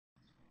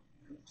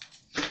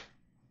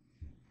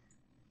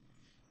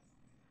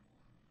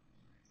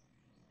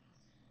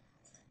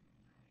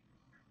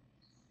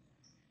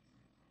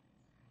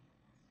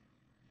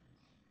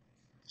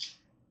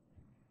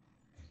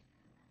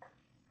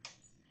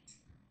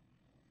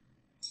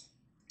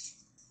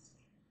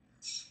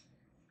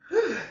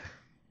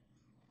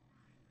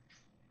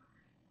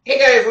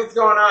what's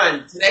going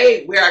on?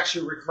 Today we're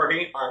actually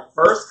recording our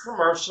first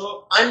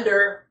commercial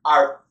under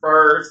our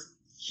first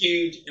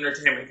huge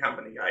entertainment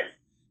company, guys.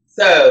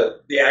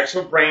 So the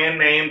actual brand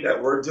name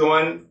that we're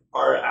doing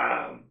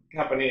our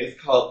company is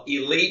called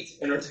Elite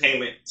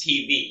Entertainment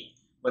TV.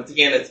 Once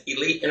again, it's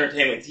Elite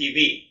Entertainment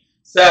TV.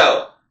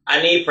 So I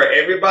need for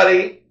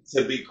everybody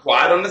to be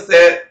quiet on the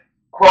set.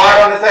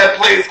 Quiet on the set,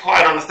 please.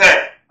 Quiet on the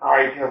set. All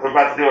right, because we're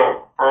about to do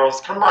our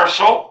first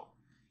commercial.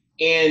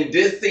 And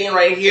this scene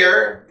right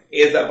here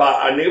is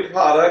about our new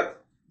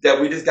product that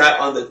we just got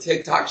on the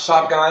TikTok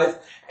shop, guys.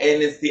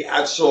 And it's the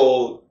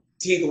actual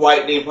teeth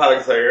whitening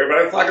product. So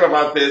everybody's talking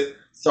about this.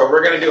 So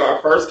we're going to do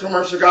our first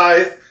commercial,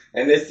 guys.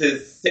 And this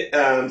is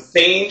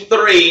scene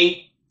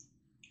 3,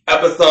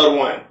 episode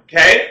 1.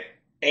 Okay?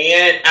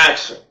 And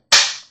action.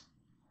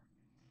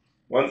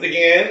 Once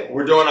again,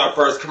 we're doing our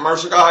first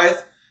commercial,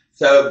 guys.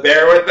 So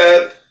bear with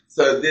us.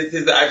 So this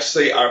is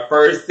actually our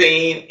first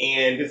scene,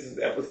 and this is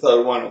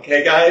episode 1,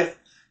 okay, guys?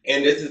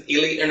 And this is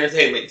Elite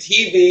Entertainment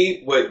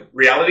TV with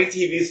reality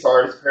TV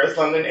stars Paris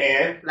London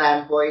and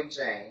Flamboyant.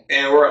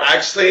 And we're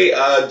actually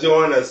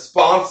doing a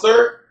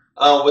sponsor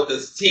with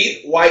this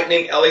teeth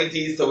whitening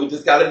LED. So we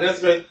just got an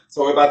instrument.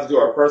 So we're about to do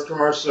our first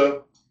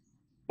commercial.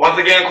 Once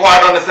again,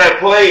 quiet on the set,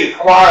 please.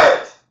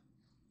 Quiet.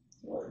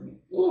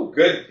 Ooh,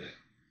 good.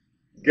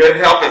 Good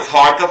help is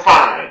hard to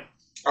find.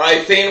 All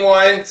right, scene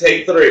 1,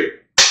 take 3.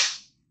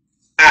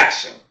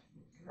 Action.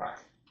 Right.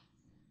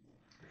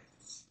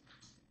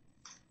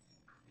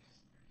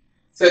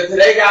 So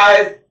today,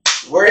 guys,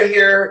 we're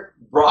here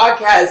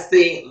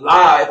broadcasting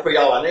live for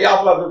y'all. I know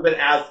y'all probably been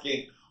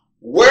asking,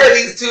 where are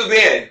these two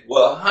been?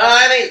 Well,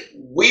 honey,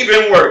 we've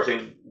been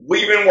working.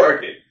 We've been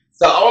working.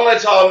 So I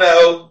want to let y'all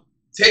know,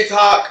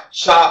 TikTok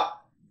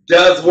Shop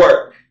does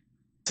work.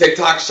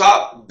 TikTok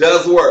Shop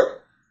does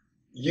work.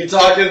 You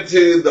talking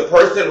to the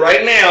person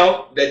right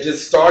now that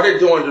just started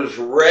doing just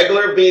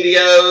regular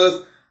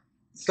videos.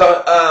 So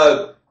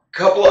a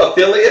couple of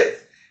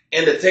affiliates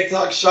and the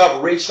TikTok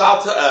shop reached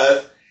out to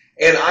us,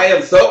 and I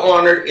am so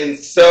honored and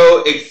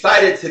so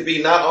excited to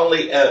be not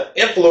only an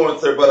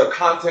influencer but a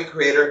content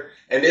creator.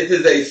 And this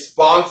is a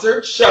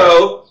sponsored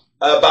show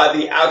by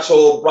the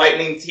actual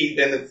Brightening Teeth,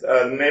 and it's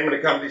the name of the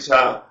company,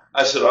 child.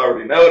 I should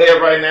already know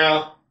that right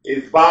now.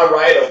 It's Buy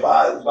Right or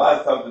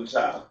Buy Something,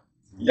 child.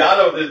 Y'all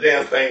know what this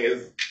damn thing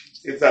is.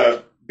 It's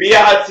a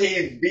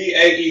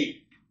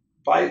BITBAE.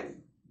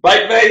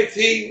 Bite Bay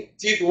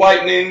Teeth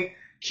Whitening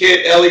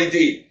Kit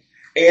LED.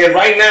 And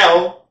right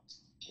now,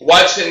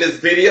 watching this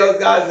video,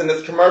 guys, in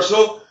this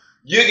commercial,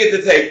 you get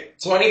to take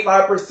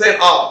 25%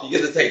 off. You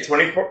get to take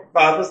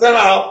 25%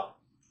 off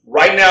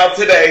right now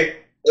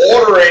today,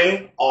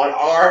 ordering on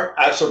our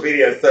actual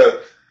video.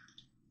 So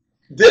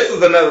this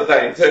is another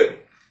thing, too.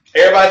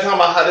 Everybody talking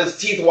about how this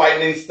teeth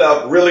whitening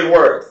stuff really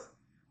works.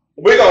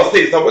 We're going to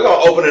see. So we're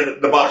going to open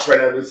the box right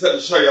now to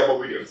show you what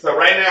we do. So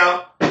right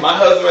now, my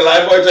husband,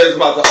 Lifeboy Jay, is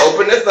about to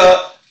open this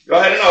up. Go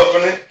ahead and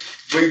open it.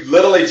 We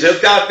literally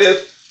just got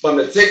this from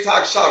the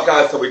TikTok shop,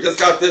 guys. So we just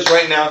got this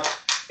right now.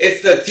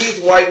 It's the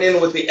teeth whitening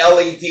with the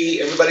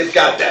LED. Everybody's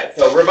got that.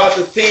 So we're about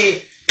to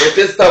see if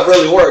this stuff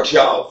really works,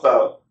 y'all.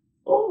 So,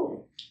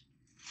 ooh.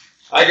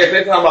 I guess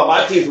they're talking about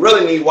my teeth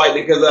really need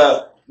whitening because,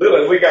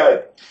 literally, we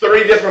got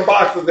 3 different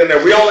boxes in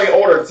there. We only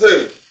ordered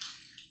 2.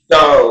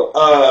 So,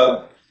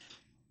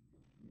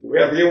 do we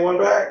have you one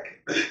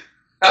back?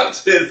 I'm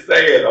just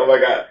saying. Oh, my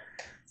God.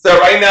 So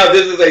right now,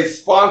 this is a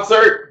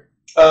sponsored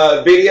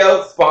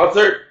video,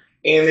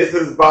 and this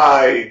is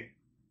by,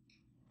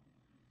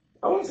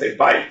 I want to say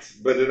Byte,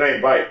 but it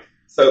ain't Byte.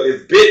 So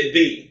it's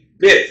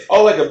Bits,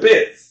 like a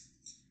Bits.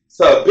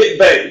 So Bit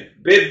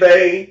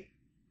Bay,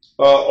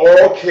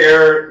 oral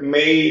care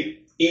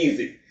made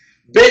easy.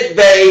 Bit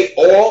Bay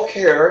oral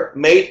care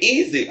made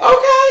easy.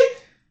 Okay,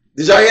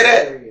 did y'all hear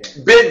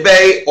that? Bit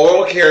Bay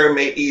oral care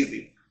made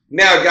easy.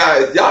 Now,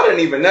 guys, y'all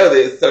didn't even know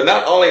this. So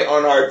not only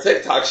on our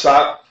TikTok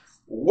shop,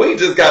 we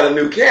just got a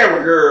new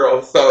camera,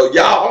 girl. So,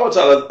 y'all, I want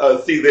y'all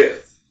to see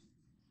this.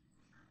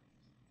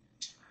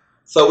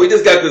 So, we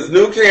just got this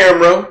new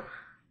camera.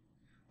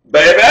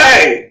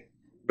 Baby.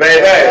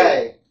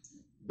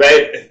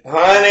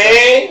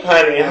 Honey.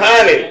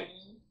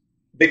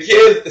 The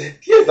kids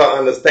don't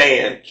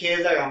understand.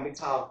 Kids are going to be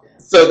talking.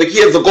 So, the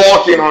kids are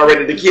gawking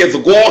already. The kids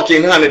are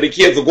gawking, honey. The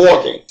kids are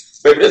gawking.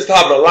 Baby, this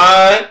top of the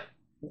line.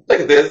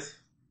 Look at this.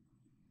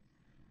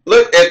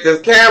 Look at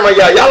this camera,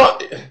 y'all.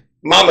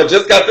 Mama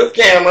just got this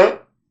camera,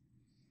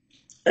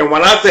 and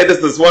when I say this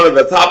is one of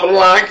the top of the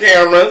line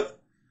cameras,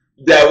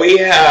 that we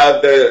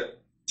have the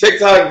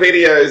TikTok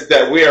videos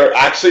that we are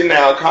actually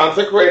now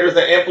content creators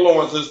and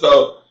influencers.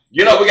 So,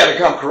 you know, we got to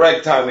come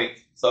correct, Tommy.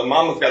 So,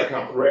 Mama's got to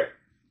come correct.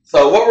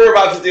 So, what we're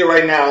about to do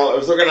right now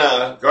is we're going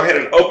to go ahead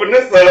and open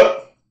this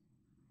up.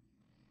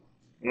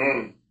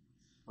 We're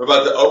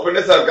about to open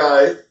this up,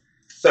 guys.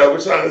 So, we're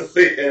trying to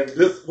see, and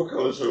this, what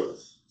color is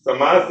yours? So,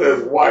 mine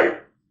says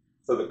white.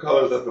 So, the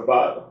color's at the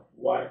bottom.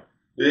 White.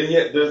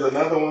 There's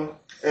another one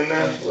in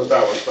there. What's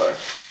that one say?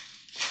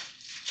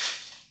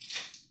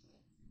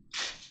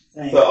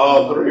 So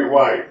all 3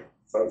 white.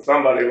 So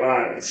somebody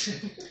lying.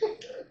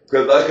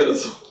 Because I could have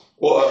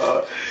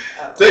Well,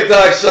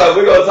 TikTok Shop,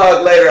 we're going to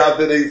talk later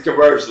after these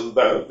commercials,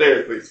 though.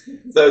 Seriously.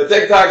 So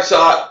TikTok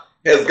Shop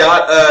has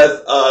got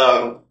us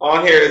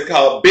on here. It's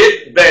called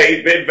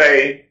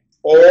BitBay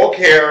Oral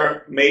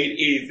Care Made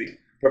Easy.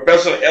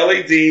 Professional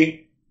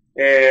LED,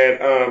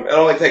 and it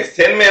only takes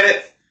 10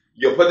 minutes.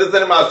 You'll put this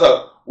in the mouth.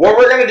 So what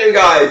we're going to do,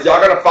 guys,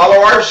 y'all going to follow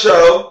our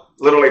show,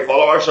 literally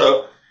follow our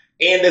show,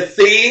 and to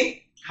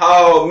see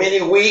how many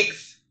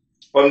weeks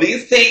from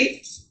these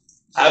teeth,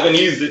 I haven't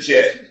used it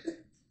yet.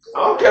 I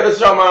don't care to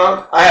show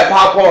mom. I had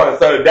popcorn,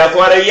 so that's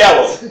why they're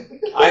yellow.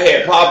 I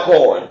had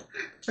popcorn.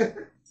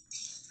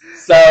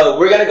 So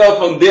we're going to go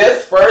from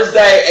this first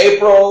day,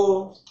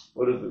 April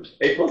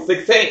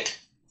 16th.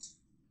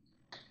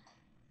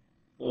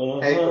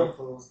 April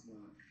Fool's Month.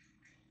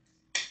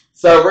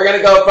 So we're going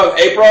to go from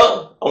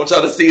April. I want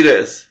y'all to see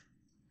this.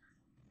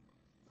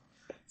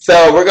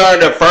 So we're going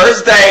to the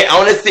first day. I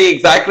want to see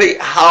exactly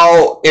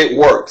how it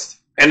works.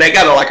 And they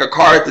got like a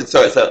card that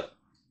says, So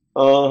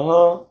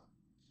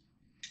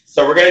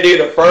we're going to do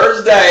the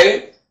first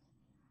day.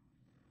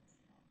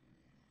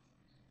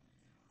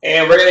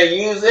 And we're going to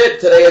use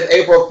it. Today is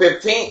April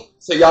 15th.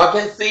 So y'all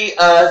can see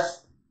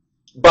us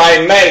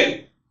by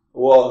May.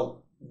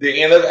 Well,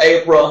 the end of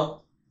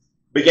April,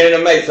 beginning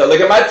of May. So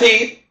look at my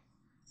teeth.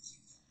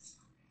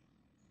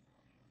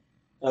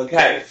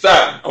 Okay, so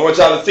I want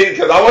y'all to see,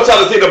 because I want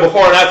y'all to see the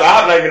before and after. I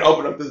haven't even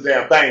opened up this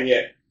damn thing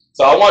yet.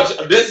 So I want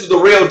you, this is the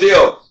real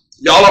deal.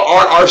 Y'all are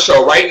on our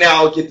show right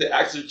now. Get the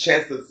actual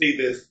chance to see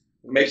this.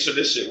 Make sure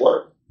this shit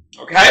works.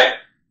 Okay?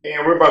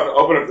 And we're about to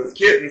open up this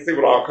kit and see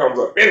what all comes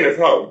up in this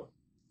hole.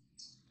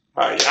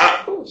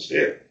 Oh,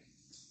 shit.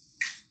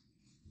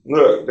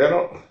 Look, they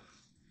don't.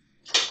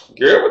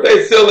 Girl, would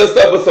they seal this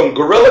up with some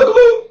Gorilla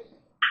Glue?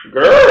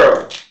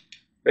 Girl.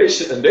 They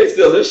seal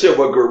this shit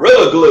with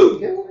Gorilla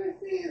Glue.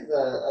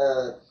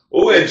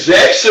 Oh,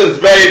 injections,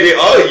 baby.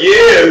 Oh,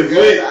 yes.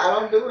 I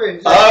don't do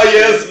injections. Oh,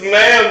 yes,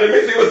 ma'am. Let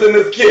me see what's in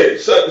this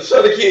kit.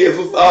 Show the kids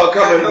what's all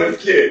coming in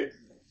this kit.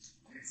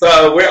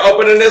 So we're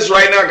opening this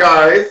right now,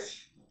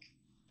 guys.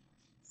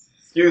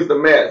 Excuse the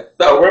mess.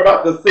 So we're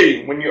about to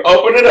see. When you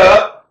open it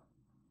up.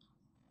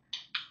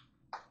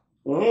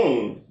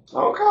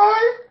 Okay.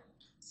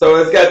 So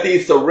it's got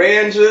these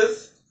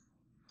syringes.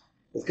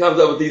 It comes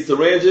up with these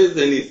syringes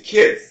and these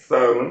kits.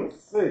 So let me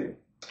see.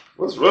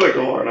 What's really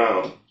going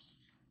on?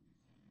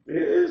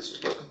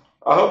 Bitch.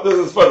 I hope this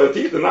is for the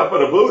teeth and not for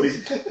the booty.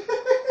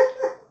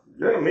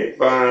 Get me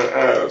fine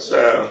out,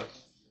 child.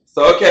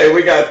 So, okay,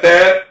 we got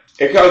that.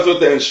 It comes with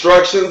the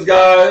instructions,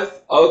 guys.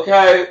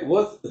 Okay,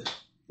 what,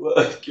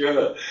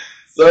 girl?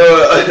 So,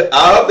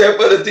 I hope they're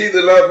for the teeth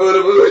and not for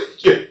the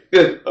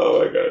booty. Oh,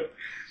 my God.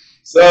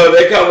 So,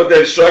 they come with the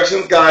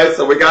instructions, guys.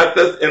 So, we got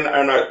this in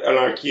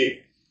our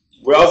key.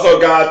 We also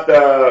got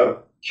the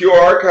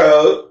QR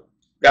code.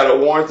 Got a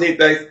warranty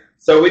thing.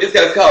 So, we just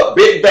got, it's called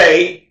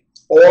BitBay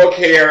Oral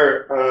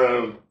Care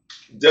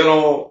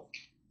Dental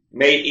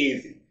Made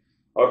Easy.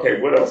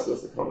 Okay, what else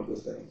does it come with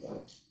this thing?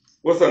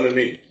 What's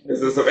underneath? Is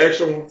there some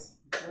extra ones?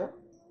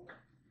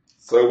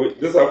 So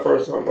this is our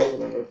first time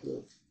opening up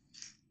this.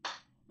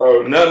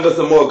 Oh, nothing but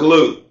some more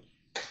glue.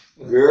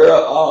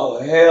 Girl, oh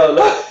hell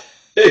no.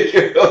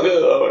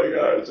 Oh my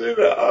gosh. She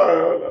said,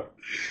 oh no.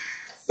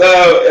 So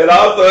it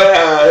also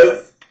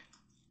has,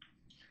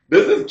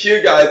 this is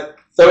cute, guys.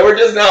 So we're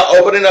just now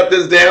opening up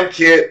this damn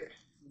kit,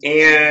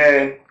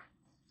 and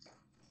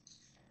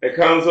it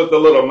comes with a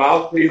little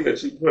mouthpiece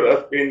that you put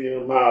up in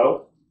your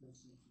mouth.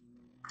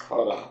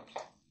 Hold on.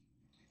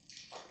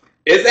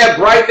 It's that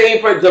bright thing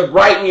to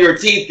brighten your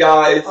teeth,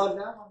 guys. Oh,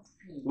 no.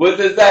 What's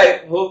it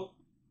say? Who?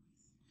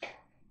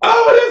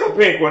 Oh, there's a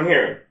pink one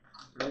here.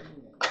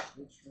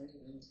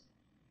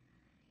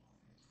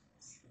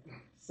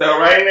 So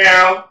right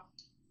now,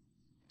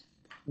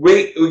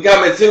 we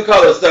come in two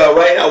colors. So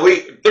right now,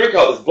 three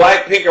colors: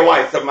 black, pink, and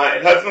white. So my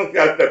husband's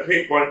got the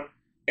pink one,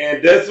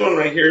 and this one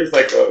right here is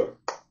like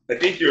I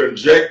think you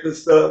inject the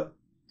stuff.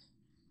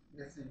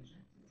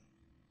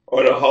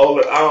 Or the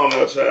whole, I don't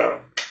know,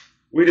 child.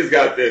 We just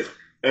got this.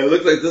 And it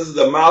looks like this is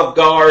a mouth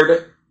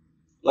guard,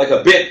 like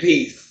a bit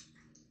piece.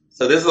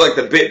 So this is like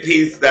the bit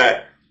piece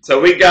so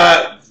we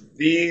got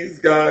these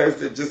guys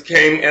that just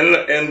came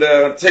in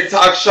the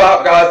TikTok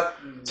shop, guys.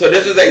 So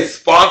this is a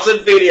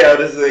sponsored video.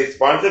 This is a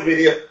sponsored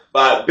video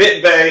by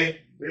BitBay.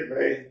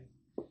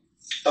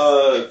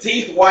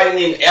 Teeth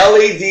whitening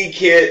LED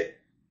kit.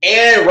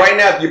 And right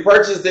now, if you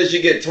purchase this, you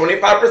get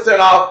 25%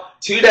 off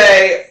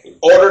today,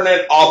 ordering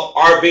it off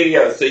our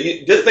video. So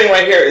this thing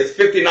right here is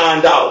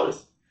 $59.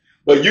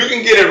 But you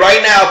can get it right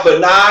now for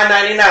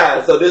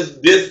 $9.99. So this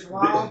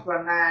for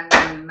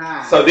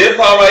 $9.99. So this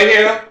all right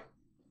here,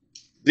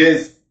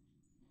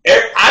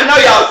 I know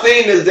y'all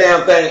seen this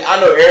damn thing. I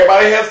know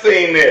everybody has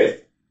seen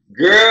this.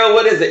 Girl,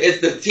 what is it?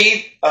 It's the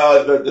teeth,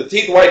 the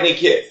teeth whitening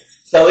kit.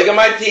 So look at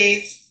my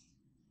teeth.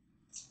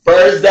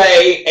 First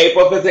day,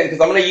 April 15th, because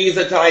I'm going to use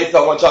it tonight,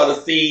 so I want y'all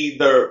to see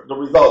the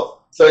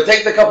results. So it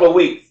takes a couple of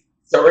weeks.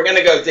 So we're going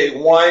to go day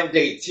 1,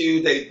 day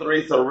 2, day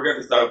 3. So we're going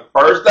to start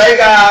first day,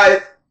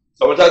 guys.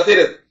 So I want y'all to see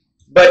this.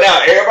 But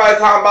now, everybody's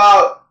talking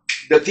about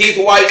the teeth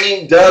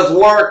whitening does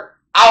work.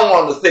 I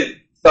want to see.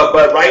 So,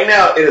 but right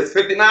now it is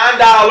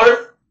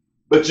 $59,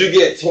 but you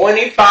get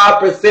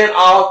 25%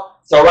 off.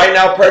 So right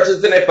now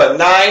purchasing it for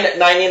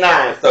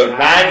 $9.99. So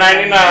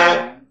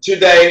 $9.99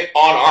 today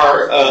on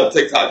our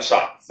TikTok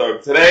shop. So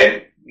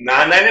today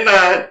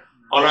 $9.99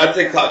 on our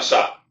TikTok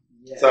shop.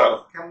 Yes.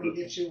 So come and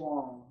get you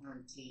on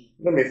tea.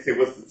 let me see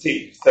what's the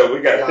tea. So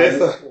we got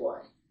this. Boy.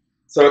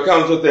 So it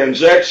comes with the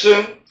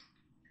injection.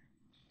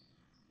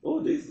 Oh,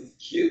 this is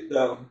cute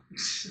though.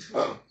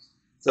 Oh.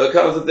 So it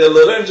comes with their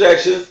little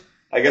injections.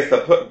 I guess to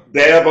put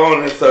dab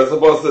on it, so it's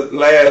supposed to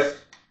last.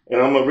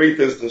 And I'm gonna read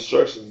this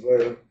instructions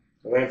later.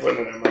 I ain't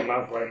putting it in my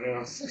mouth right now.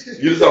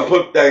 You just gonna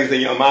put things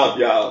in your mouth,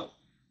 y'all.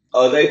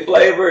 Are they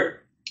flavored?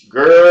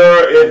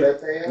 Girl,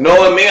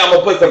 knowing me, I'm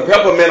gonna put some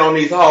peppermint on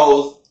these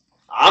hoes.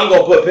 I'm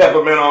gonna put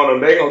peppermint on them.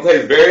 They gonna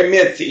taste very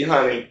minty,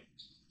 honey.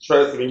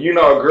 Trust me, you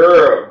know,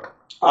 girl.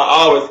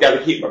 I always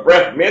gotta keep my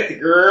breath minty,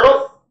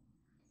 girl.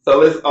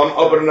 So I'm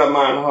opening up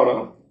mine. Hold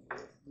on.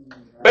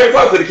 Baby,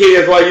 talk to the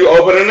kids while you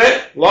opening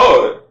it.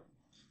 Lord.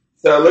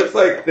 So it looks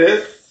like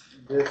this.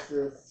 This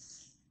is.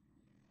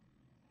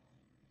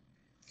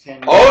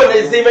 Oh, and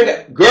it's even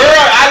got, girl,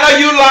 I know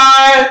you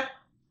lying.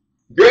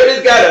 Girl,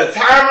 it's got a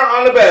timer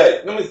on the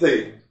back. Let me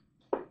see.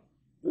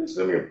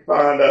 Let me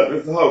find out.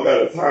 This whole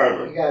got a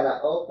timer. You got an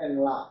open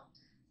lock.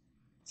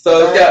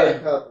 So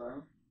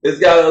it's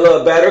got a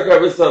little battery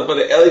cover. So for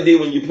the LED,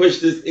 when you push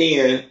this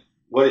in,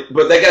 but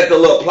they got the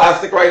little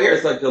plastic right here.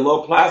 It's like the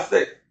little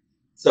plastic.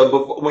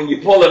 So when you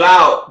pull it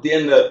out,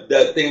 then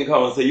that thing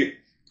comes. So you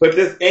put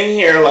this in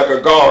here like a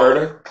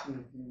guard.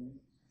 Mm-hmm.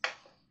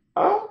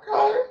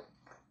 Okay.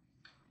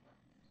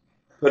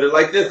 Put it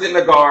like this in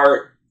the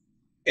guard,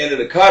 and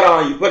it'll cut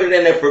on. You put it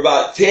in there for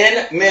about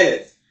 10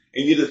 minutes,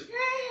 and you just,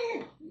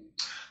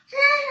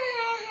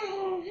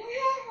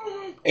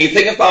 and you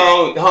sing a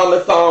song, hum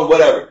a song,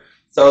 whatever.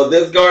 So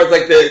this guard's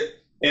like this,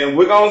 and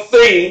we're gonna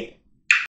see